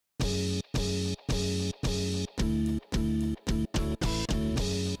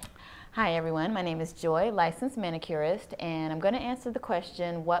Hi everyone, my name is Joy, licensed manicurist, and I'm going to answer the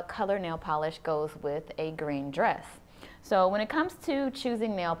question, what color nail polish goes with a green dress? So when it comes to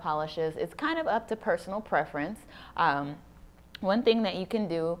choosing nail polishes, it's kind of up to personal preference. One thing that you can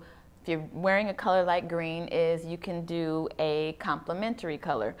do if you're wearing a color like green is you can do a complementary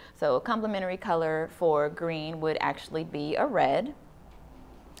color. So a complementary color for green would actually be a red.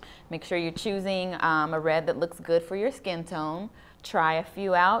 Make sure you're choosing a red that looks good for your skin tone. Try a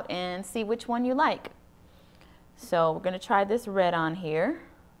few out and see which one you like. So we're going to try this red on here.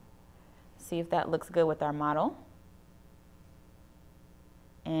 See if that looks good with our model.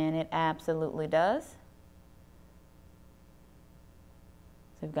 And it absolutely does.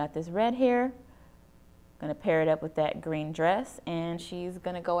 So we've got this red here. Going to pair it up with that green dress, and she's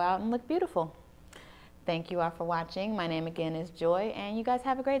going to go out and look beautiful. Thank you all for watching. My name again is Joy, and you guys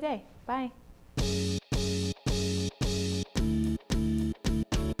have a great day. Bye.